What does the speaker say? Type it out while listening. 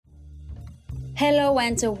Hello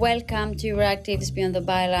and welcome to Euractiv's Beyond the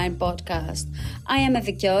Byline podcast. I am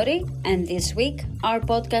Evikiori, and this week our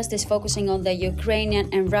podcast is focusing on the Ukrainian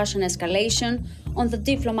and Russian escalation, on the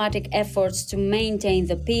diplomatic efforts to maintain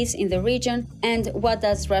the peace in the region, and what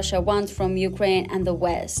does Russia want from Ukraine and the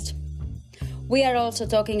West. We are also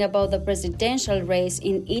talking about the presidential race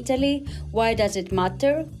in Italy. Why does it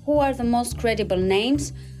matter? Who are the most credible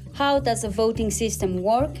names? How does the voting system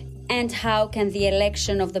work? And how can the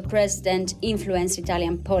election of the president influence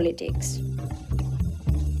Italian politics?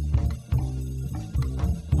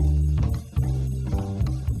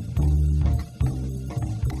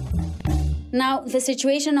 Now, the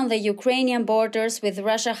situation on the Ukrainian borders with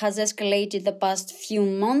Russia has escalated the past few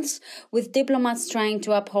months, with diplomats trying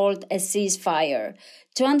to uphold a ceasefire.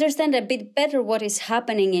 To understand a bit better what is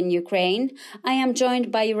happening in Ukraine, I am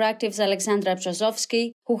joined by Euractiv's Alexandra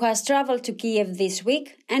Brzozowski, who has traveled to Kiev this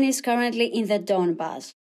week and is currently in the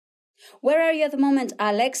Donbas. Where are you at the moment,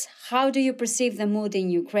 Alex? How do you perceive the mood in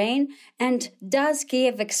Ukraine? And does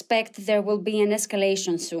Kiev expect there will be an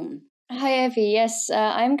escalation soon? Hi, Evie. Yes,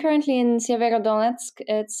 I'm currently in Severodonetsk.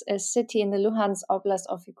 It's a city in the Luhansk Oblast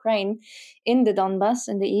of Ukraine, in the Donbas,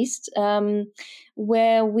 in the east,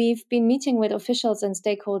 where we've been meeting with officials and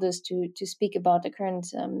stakeholders to speak about the current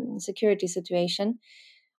security situation.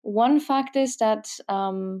 One fact is that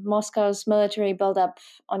Moscow's military buildup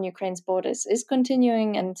on Ukraine's borders is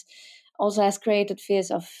continuing and also has created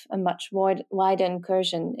fears of a much wider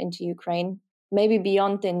incursion into Ukraine, maybe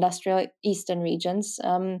beyond the industrial eastern regions,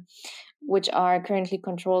 which are currently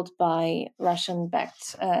controlled by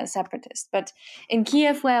Russian-backed separatists. But in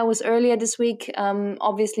Kiev, where I was earlier this week,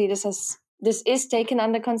 obviously this is taken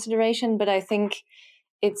under consideration, but I think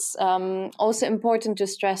it's also important to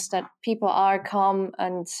stress that people are calm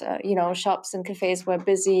and, shops and cafes were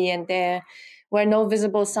busy and there were no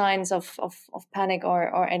visible signs of panic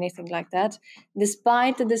or anything like that,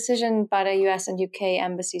 despite the decision by the US and UK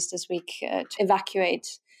embassies this week to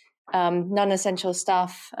evacuate non-essential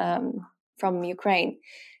staff from Ukraine.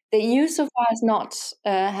 The EU so far has not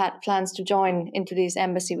had plans to join into these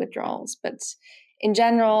embassy withdrawals, but in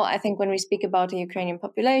general, I think when we speak about the Ukrainian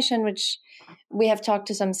population, which we have talked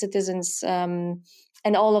to some citizens,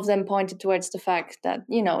 and all of them pointed towards the fact that,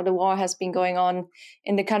 the war has been going on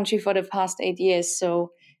in the country for the past 8 years.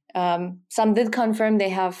 So some did confirm they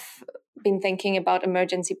have been thinking about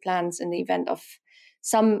emergency plans in the event of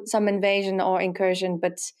some invasion or incursion,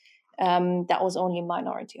 but that was only a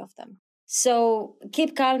minority of them. So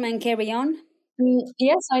keep calm and carry on?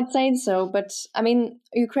 Yes, I'd say so. But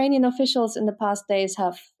Ukrainian officials in the past days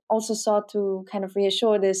have also sought to kind of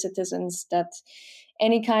reassure their citizens that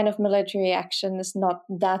any kind of military action is not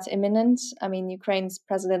that imminent. Ukraine's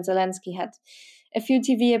President Zelensky had a few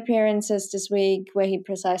TV appearances this week where he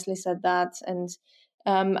precisely said that. And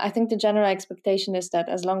I think the general expectation is that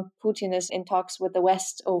as long Putin is in talks with the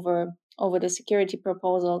West over the security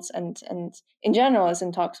proposals and in general is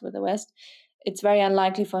in talks with the West, it's very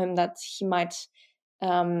unlikely for him that he might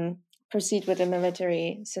proceed with a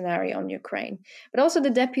military scenario on Ukraine. But also the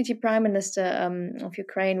deputy prime minister of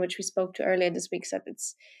Ukraine, which we spoke to earlier this week, said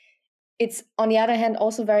it's on the other hand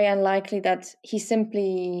also very unlikely that he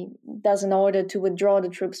simply does an order to withdraw the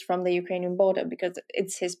troops from the Ukrainian border, because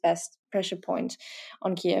it's his best pressure point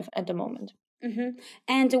on Kiev at the moment. Mm-hmm.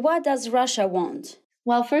 And what does Russia want?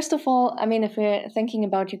 Well, first of all, if we're thinking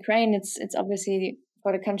about Ukraine, it's obviously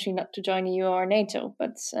for the country not to join EU or NATO.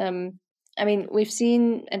 But we've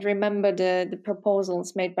seen and remember the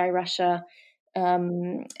proposals made by Russia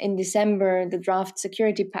in December, the draft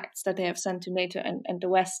security pacts that they have sent to NATO and the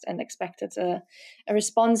West, and expected a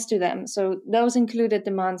response to them. So those included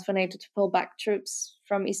demands for NATO to pull back troops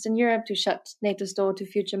from Eastern Europe, to shut NATO's door to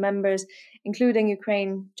future members, including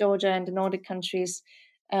Ukraine, Georgia, and the Nordic countries,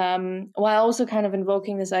 while also kind of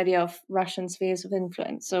invoking this idea of Russian spheres of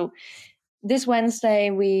influence. So this Wednesday,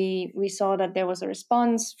 we saw that there was a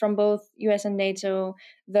response from both US and NATO,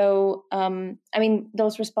 though,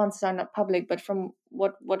 those responses are not public, but from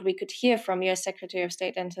what we could hear from US Secretary of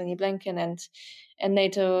State Antony Blinken and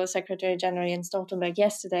NATO Secretary General Jens Stoltenberg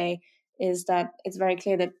yesterday, is that it's very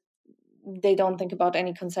clear that they don't think about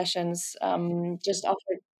any concessions, just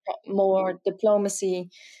offer more diplomacy,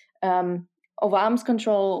 over arms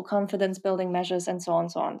control, confidence building measures, and so on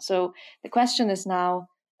and so on. So the question is now,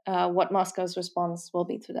 what Moscow's response will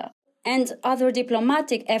be to that. And other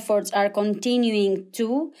diplomatic efforts are continuing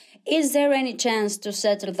too. Is there any chance to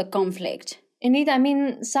settle the conflict? Indeed,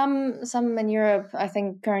 some in Europe, I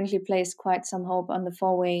think, currently place quite some hope on the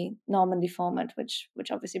four-way Normandy format, which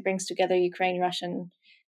obviously brings together Ukraine, Russian,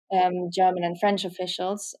 German, and French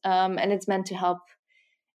officials, and it's meant to help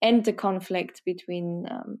end the conflict between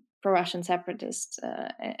pro-Russian separatists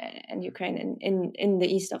and Ukraine in the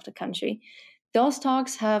east of the country. Those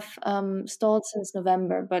talks have stalled since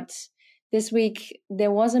November, but this week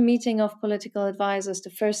there was a meeting of political advisors, the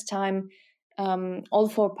first time all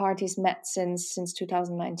four parties met since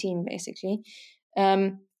 2019, basically.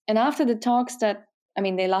 And after the talks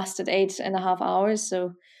they lasted 8.5 hours,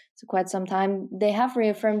 so quite some time, they have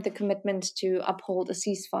reaffirmed the commitment to uphold a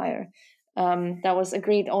ceasefire that was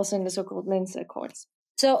agreed also in the so-called Minsk Accords.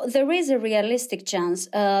 So there is a realistic chance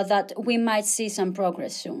that we might see some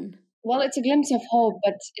progress soon. Well, it's a glimpse of hope,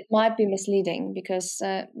 but it might be misleading because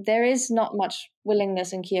there is not much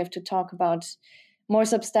willingness in Kiev to talk about more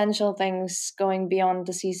substantial things going beyond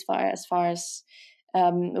the ceasefire, as far as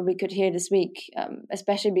we could hear this week,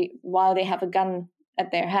 especially while they have a gun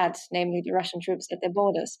at their head, namely the Russian troops at their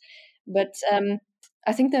borders. But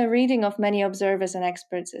I think the reading of many observers and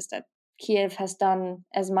experts is that Kiev has done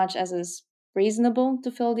as much as is reasonable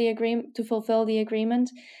to fulfill the agreement,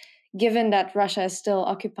 given that Russia is still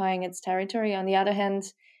occupying its territory. On the other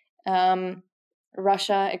hand,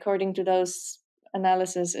 Russia, according to those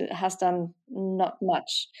analysis, has done not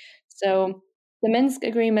much. So the Minsk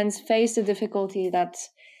agreements face the difficulty that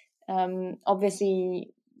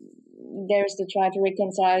obviously there's to try to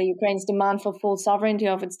reconcile Ukraine's demand for full sovereignty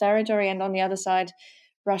of its territory, and on the other side,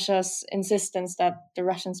 Russia's insistence that the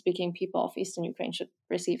Russian-speaking people of eastern Ukraine should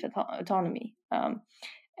receive autonomy.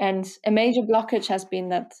 And a major blockage has been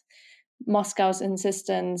that Moscow's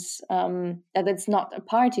insistence that it's not a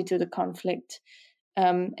party to the conflict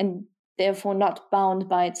and therefore not bound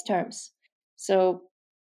by its terms. So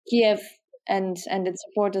Kiev and its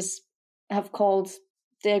supporters have called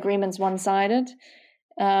the agreements one-sided,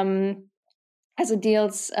 as it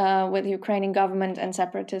deals with the Ukrainian government and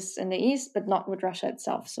separatists in the east, but not with Russia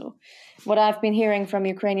itself. So what I've been hearing from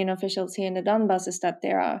Ukrainian officials here in the Donbas is that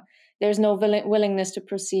there's no willingness to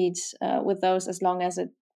proceed with those as long as it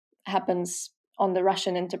happens on the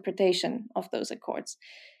Russian interpretation of those accords.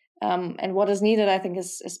 And what is needed, I think,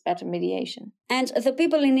 is better mediation. And the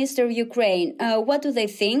people in eastern Ukraine, what do they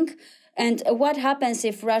think? And what happens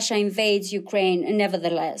if Russia invades Ukraine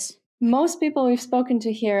nevertheless? Most people we've spoken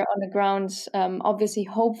to here on the ground obviously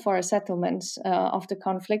hope for a settlement of the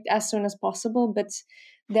conflict as soon as possible, but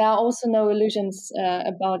there are also no illusions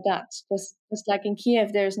about that. Just like in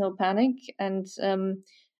Kiev, there is no panic. And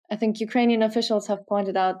I think Ukrainian officials have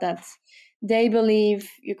pointed out that they believe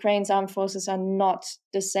Ukraine's armed forces are not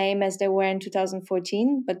the same as they were in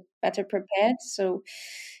 2014, but better prepared. So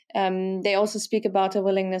they also speak about the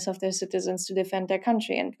willingness of their citizens to defend their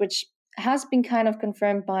country, and which has been kind of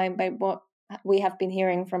confirmed by what we have been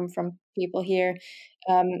hearing from people here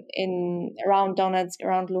in around Donetsk,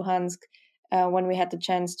 around Luhansk, when we had the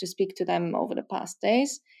chance to speak to them over the past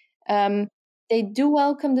days. They do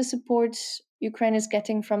welcome the support Ukraine is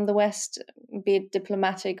getting from the West, be it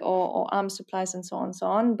diplomatic or arms supplies and so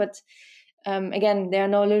on. But again, there are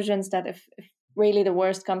no illusions that if really the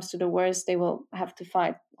worst comes to the worst, they will have to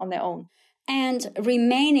fight on their own. And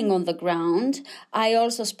remaining on the ground, I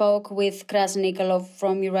also spoke with Krasen Nikolov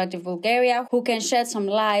from Euractiv Bulgaria, who can shed some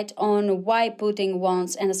light on why Putin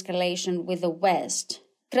wants an escalation with the West.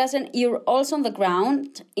 Krasen, you're also on the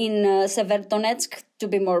ground in Severodonetsk, to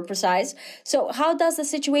be more precise. So how does the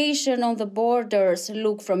situation on the borders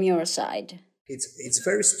look from your side? It's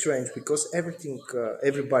very strange because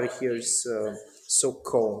everybody here is so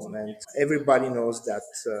calm, and everybody knows that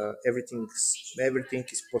everything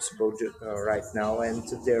is possible right now, and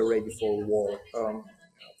they're ready for war.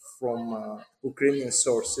 From Ukrainian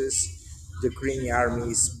sources, the Ukrainian army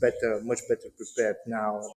is much better prepared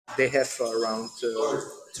now. They have around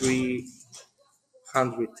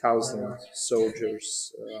 300,000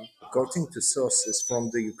 soldiers. According to sources from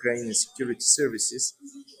the Ukrainian security services,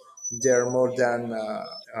 there are more than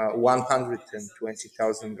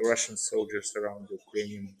 120,000 Russian soldiers around the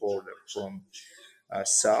Ukrainian border, from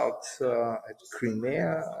south at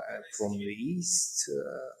Crimea, from the east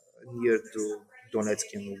near to Donetsk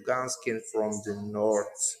and Lugansk, and from the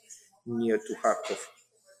north near to Kharkov.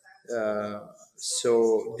 So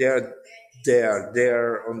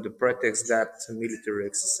they're on the pretext that military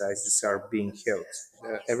exercises are being held.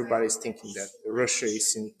 Everybody is thinking that Russia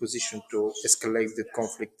is in position to escalate the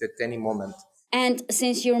conflict at any moment. And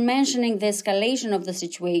since you're mentioning the escalation of the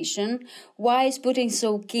situation, why is Putin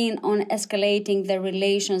so keen on escalating the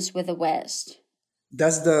relations with the West?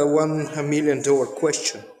 That's the $1 million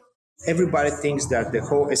question. Everybody thinks that the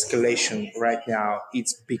whole escalation right now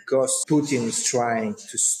it's because Putin is trying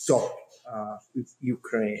to stop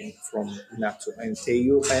Ukraine from NATO and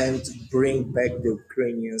EU and bring back the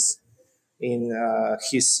Ukrainians in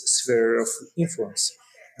his sphere of influence.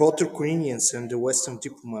 both Ukrainians and the Western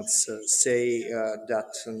diplomats say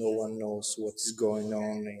that no one knows what is going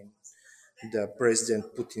on in the President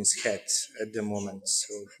Putin's head at the moment.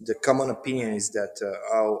 So the common opinion is that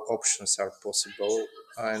all options are possible,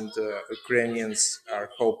 and Ukrainians are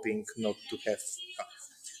hoping not to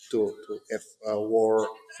have a war,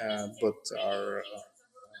 but are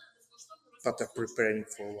preparing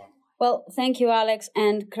for one. Well, thank you, Alex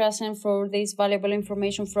and Krasen, for this valuable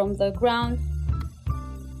information from the ground.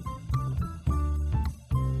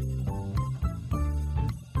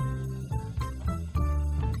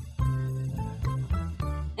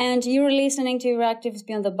 And you're listening to Euractiv's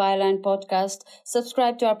Beyond the Byline podcast.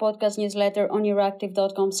 Subscribe to our podcast newsletter on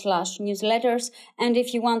euractiv.com/newsletters. And if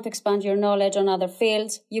you want to expand your knowledge on other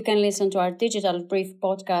fields, you can listen to our Digital Brief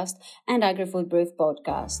podcast and Agri-Food Brief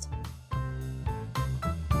podcast.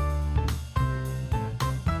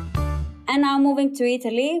 And now moving to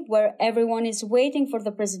Italy, where everyone is waiting for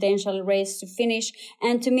the presidential race to finish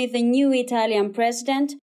and to meet the new Italian president.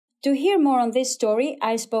 To hear more on this story,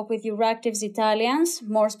 I spoke with Euractiv's Italians.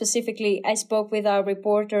 More specifically, I spoke with our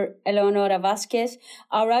reporter Eleonora Vasquez,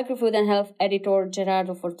 our Agri-Food and Health editor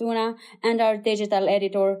Gerardo Fortuna, and our digital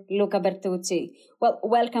editor Luca Bertuzzi. Well,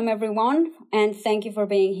 welcome everyone, and thank you for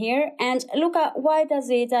being here. And Luca, why does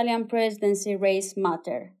the Italian presidency race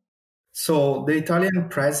matter? So the Italian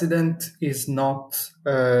president is not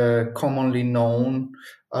commonly known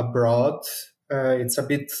abroad. It's a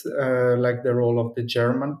bit like the role of the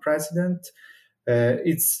German president.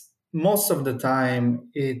 It's most of the time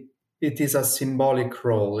it is a symbolic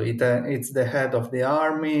role. It's the head of the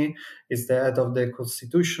army, it's the head of the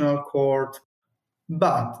constitutional court.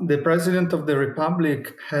 But the president of the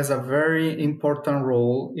republic has a very important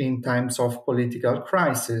role in times of political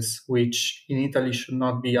crisis, which in Italy should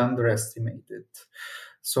not be underestimated.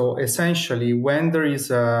 So essentially, when there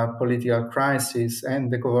is a political crisis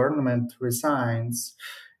and the government resigns,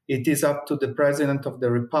 it is up to the president of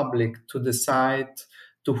the republic to decide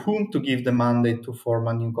to whom to give the mandate to form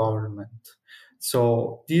a new government.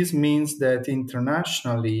 So this means that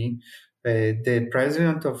internationally, the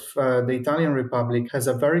president of the Italian Republic has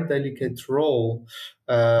a very delicate role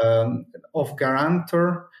of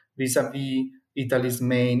guarantor vis-à-vis Italy's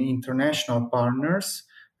main international partners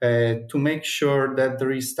to make sure that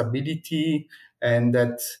there is stability and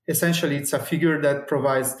that essentially it's a figure that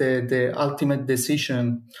provides the ultimate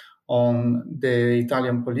decision on the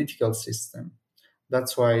Italian political system.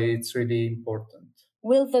 That's why it's really important.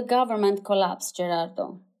 Will the government collapse,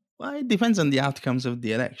 Gerardo? Well, it depends on the outcomes of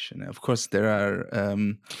the election. Of course, there are,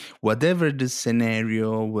 whatever the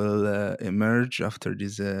scenario will emerge after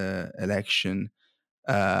this election,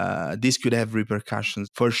 this could have repercussions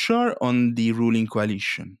for sure on the ruling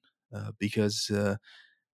coalition, because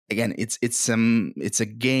again, it's a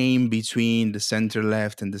game between the center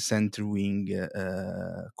left and the center wing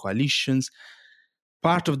coalitions.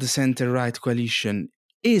 Part of the center right coalition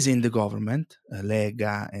is in the government,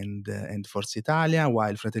 Lega and Forza Italia,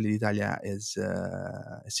 while Fratelli d'Italia is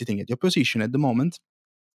sitting at the opposition at the moment.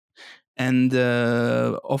 And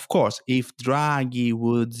of course, if Draghi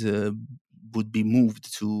would be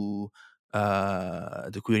moved to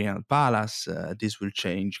the Quirinal Palace, this will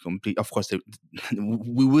change completely. Of course,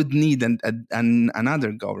 we would need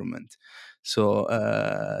another government, so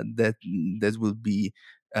that will be.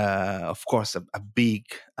 Of course, a big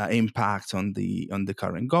impact on the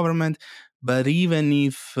current government. But even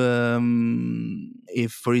if,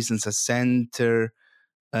 for instance, a center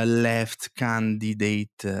left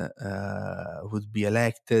candidate would be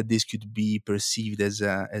elected, this could be perceived as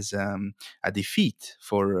a defeat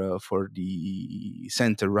for the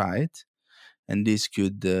center right, and this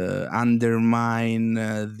could undermine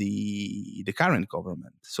the current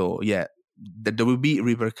government. So yeah, there will be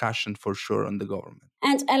repercussion for sure on the government.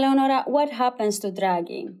 And Eleonora, what happens to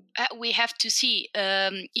Draghi? We have to see.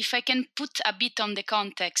 If I can put a bit on the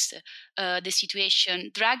context, the situation.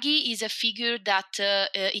 Draghi is a figure that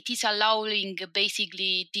it is allowing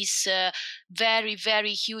basically this very,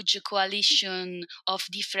 very huge coalition of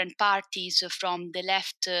different parties from the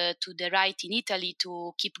left to the right in Italy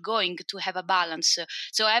to keep going, to have a balance.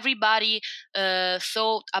 So everybody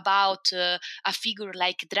thought about a figure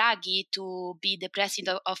like Draghi to be the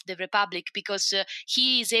president of the Republic, because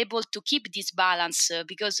he is able to keep this balance,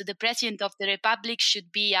 because the president of the Republic should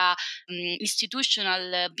be a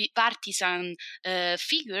institutional partisan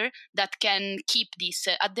figure that can keep this.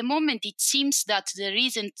 At the moment, it seems that there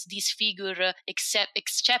isn't this figure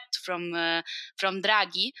except from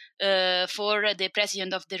Draghi for the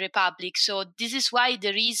president of the Republic. So this is why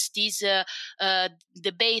there is this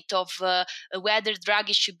debate of whether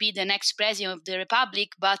Draghi should be the next president of the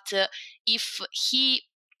Republic. But if he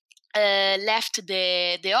left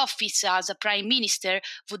the office as a prime minister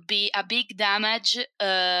would be a big damage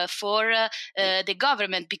for the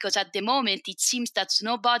government, because at the moment it seems that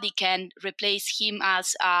nobody can replace him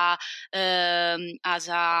as a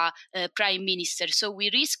prime minister. So we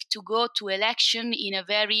risk to go to election in a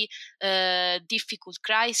very difficult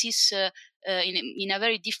crisis. In a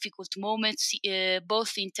very difficult moment,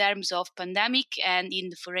 both in terms of pandemic and in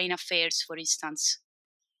the foreign affairs, for instance.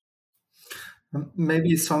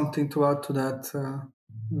 Maybe something to add to that.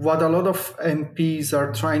 What a lot of MPs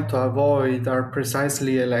are trying to avoid are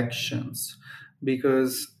precisely elections,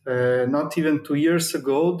 because not even 2 years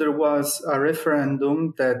ago there was a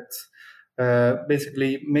referendum that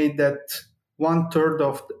basically made that 1/3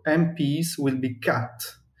 of the MPs will be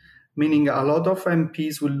cut, meaning a lot of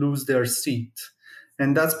MPs will lose their seat.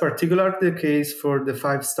 And that's particularly the case for the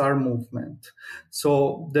Five Star Movement.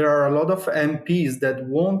 So there are a lot of MPs that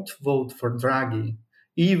won't vote for Draghi,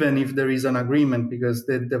 even if there is an agreement, because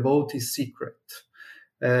the vote is secret.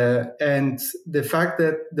 And the fact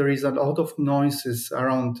that there is a lot of noises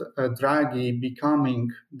around Draghi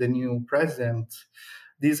becoming the new president,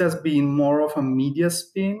 this has been more of a media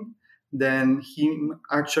spin than him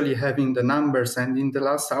actually having the numbers. And in the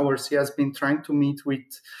last hours, he has been trying to meet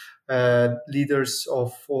with leaders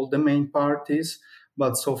of all the main parties,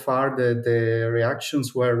 but so far the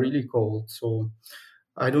reactions were really cold. So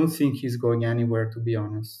I don't think he's going anywhere, to be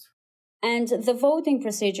honest. And the voting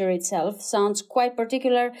procedure itself sounds quite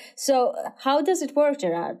particular. So how does it work,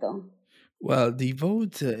 Gerardo? Well, the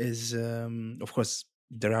vote is, of course,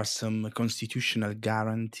 there are some constitutional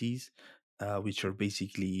guarantees, which are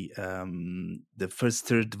basically the first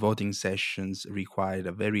third voting sessions require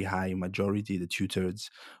a very high majority, the 2/3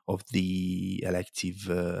 of the elective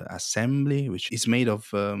assembly, which is made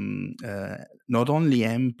of not only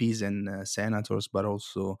MPs and senators, but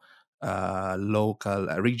also local,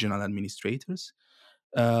 regional administrators.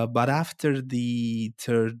 But after the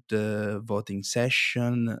third voting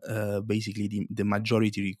session, basically the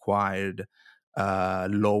majority required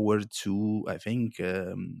lowered to, I think,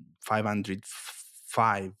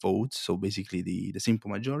 505 votes. So basically the simple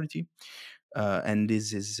majority. And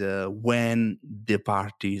this is when the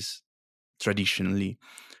parties traditionally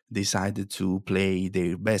decided to play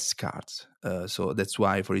their best cards. So that's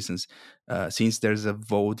why, for instance, since there's a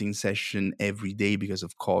voting session every day because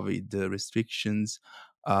of COVID restrictions,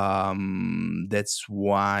 that's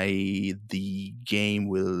why the game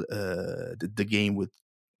will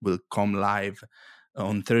will come live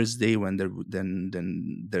on Thursday, when then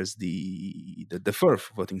there's the fourth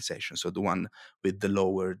voting session, so the one with the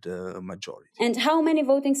lowered majority. And how many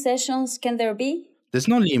voting sessions can there be? There's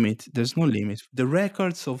no limit. There's no limit. The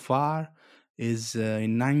record so far is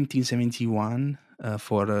in 1971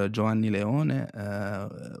 for Giovanni Leone,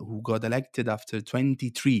 who got elected after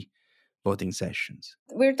 23 voting sessions.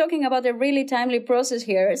 We're talking about a really timely process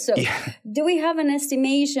here. So do we have an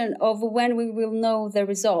estimation of when we will know the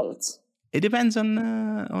results? It depends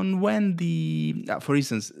on when for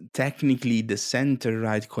instance, technically the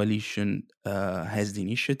center-right coalition has the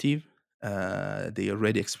initiative. They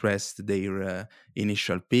already expressed their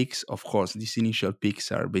initial picks. Of course, these initial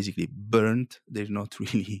picks are basically burnt. They're not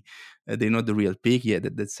really, they're not the real pick. Yeah,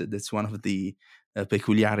 that's one of the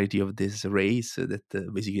peculiarity of this race. That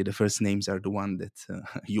basically the first names are the one that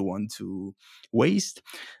you want to waste.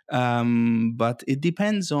 But it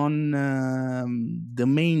depends on the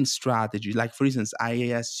main strategy. Like, for instance, I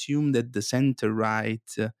assume that the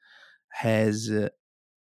center-right has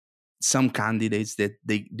some candidates that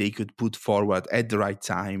they could put forward at the right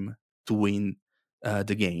time to win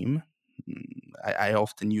the game. I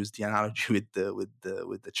often use the analogy with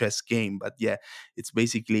the chess game, but yeah, it's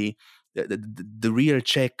basically the real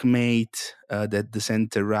checkmate that the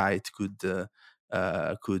center right could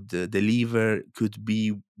deliver could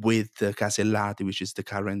be with Casellati, which is the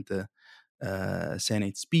current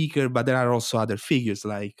Senate Speaker, but there are also other figures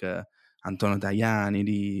like Antonio Tajani,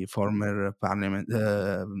 the former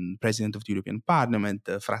president of the European Parliament,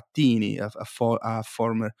 Frattini, a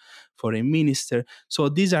former foreign minister. So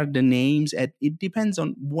these are the names, and it depends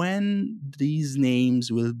on when these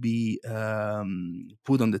names will be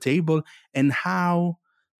put on the table and how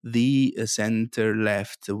the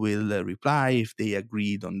center-left will reply, if they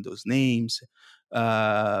agreed on those names.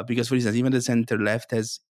 Because, for instance, even the center-left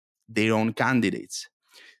has their own candidates.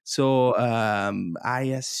 So I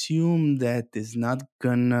assume that it's not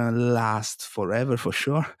gonna last forever, for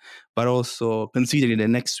sure. But also considering that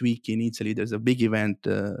next week in Italy there's a big event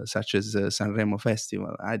such as Sanremo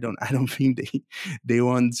Festival, I don't think they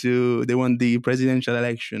want the presidential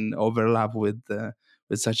election overlap with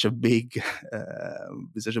such a big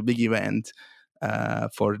event.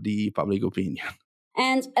 for the public opinion.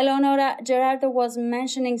 And Eleonora, Gerardo was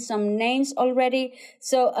mentioning some names already.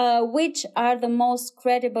 So, which are the most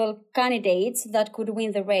credible candidates that could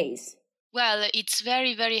win the race? Well, it's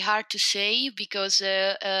very, very hard to say because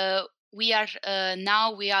we are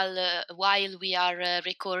while we are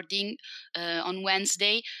recording on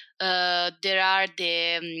Wednesday, there are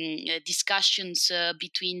the discussions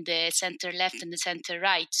between the center left and the center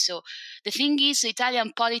right. So the thing is,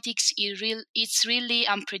 Italian politics it's really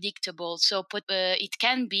unpredictable. So it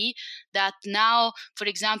can be that now, for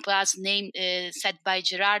example, as said by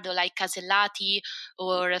Gerardo, like Casellati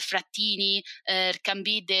or Frattini can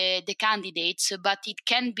be the candidates, but it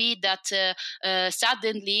can be that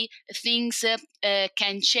suddenly things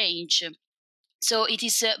can change. So it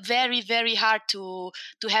is very, very hard to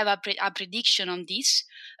have a prediction on this.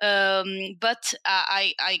 But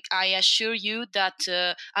I assure you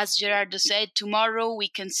that, as Gerardo said, tomorrow we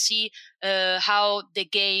can see how the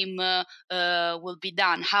game will be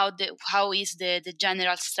done. How is the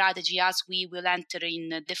general strategy as we will enter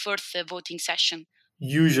in the fourth voting session.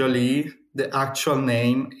 Usually, the actual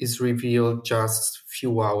name is revealed just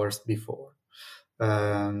few hours before.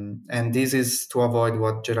 And this is to avoid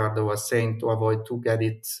what Gerardo was saying, to avoid to get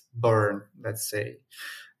it burned, let's say.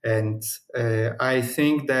 And I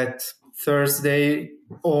think that Thursday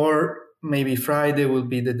or maybe Friday will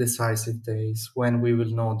be the decisive days when we will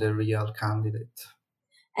know the real candidate.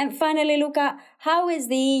 And finally, Luca, how is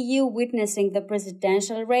the EU witnessing the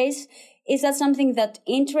presidential race? Is that something that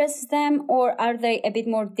interests them, or are they a bit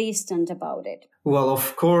more distant about it? Well,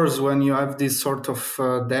 of course, when you have these sort of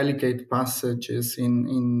delicate passages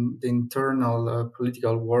in the internal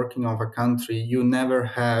political working of a country, you never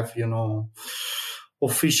have,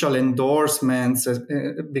 official endorsements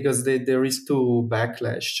because there is too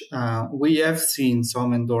backlash. We have seen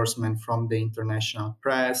some endorsement from the international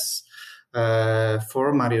press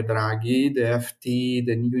for Mario Draghi, the FT,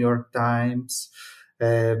 the New York Times.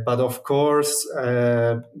 But of course,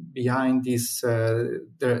 behind this,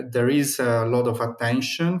 there is a lot of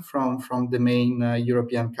attention from the main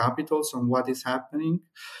European capitals on what is happening.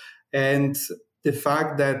 And the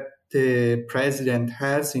fact that the president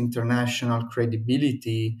has international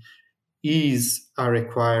credibility is a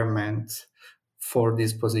requirement for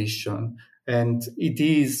this position. And it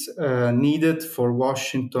is needed for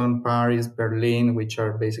Washington, Paris, Berlin, which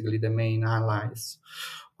are basically the main allies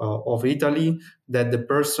of Italy, that the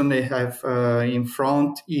person they have in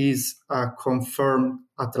front is a confirmed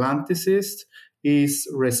Atlanticist, is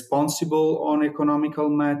responsible on economical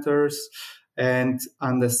matters, and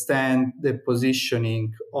understand the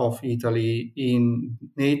positioning of Italy in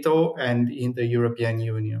NATO and in the European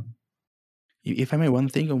Union. If I may, one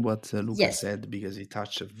thing on what Luca Yes. said, because he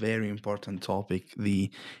touched a very important topic,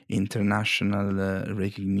 the international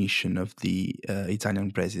recognition of the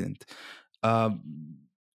Italian president.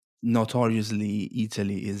 Notoriously,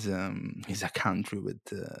 Italy is a country with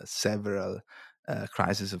several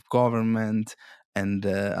crises of government and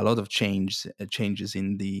a lot of changes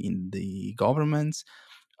in the governments.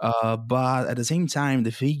 But at the same time,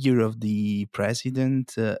 the figure of the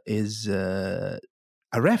president is a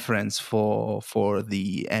reference for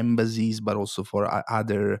the embassies, but also for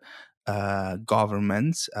other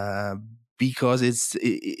governments. Because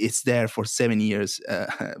it's there for 7 years,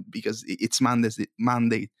 because its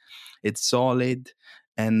mandate it's solid,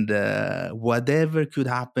 and whatever could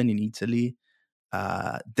happen in Italy,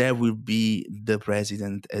 there will be the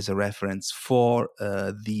president as a reference for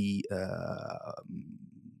the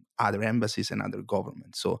other embassies and other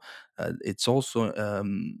governments. So it's also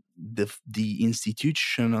the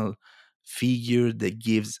institutional figure that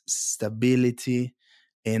gives stability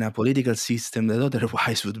in a political system that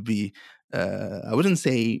otherwise would be, I wouldn't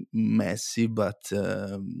say messy, but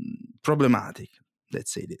problematic.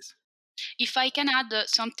 Let's say this. If I can add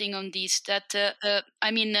something on this, that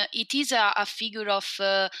it is a figure of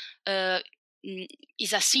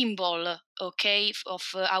is a symbol, okay,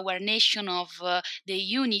 of our nation, of the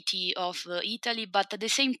unity of Italy, but at the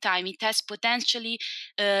same time, it has potentially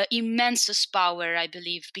immense power, I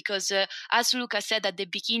believe, because as Luca said at the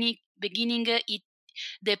beginning,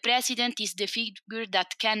 the president is the figure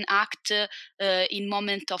that can act in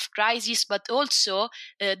moment of crisis, but also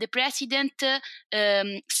the president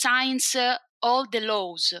signs all the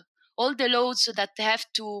laws that have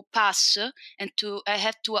to pass and to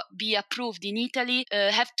have to be approved in Italy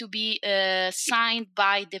have to be signed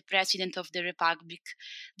by the President of the Republic.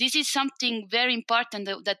 This is something very important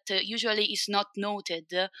that usually is not noted,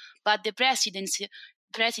 but the president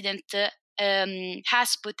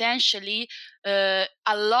has potentially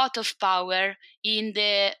a lot of power in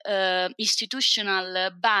the institutional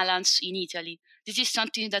balance in Italy. This is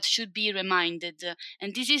something that should be reminded.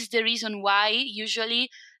 And this is the reason why usually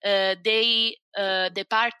the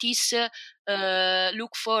parties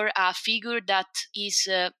look for a figure that is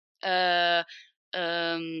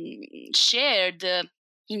shared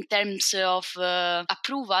in terms of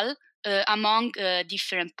approval among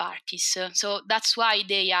different parties. So that's why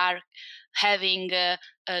they are having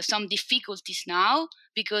some difficulties now,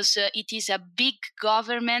 because it is a big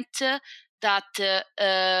government that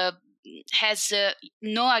has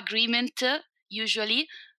no agreement usually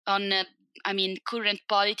on current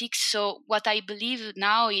politics. So what I believe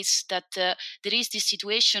now is that there is this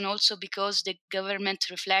situation also because the government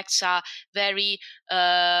reflects a very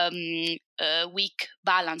weak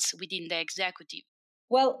balance within the executive.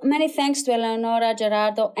 Well, many thanks to Eleonora,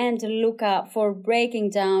 Gerardo and Luca for breaking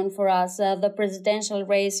down for us the presidential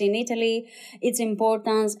race in Italy, its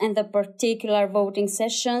importance and the particular voting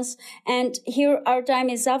sessions. And here our time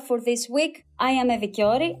is up for this week. I am Evi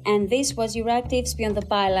Chiori and this was Euractiv's Beyond the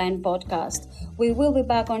Byline podcast. We will be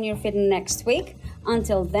back on your feed next week.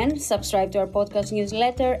 Until then, subscribe to our podcast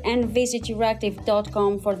newsletter and visit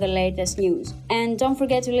euractiv.com for the latest news. And don't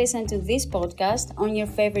forget to listen to this podcast on your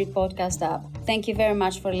favorite podcast app. Thank you very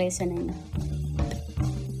much for listening.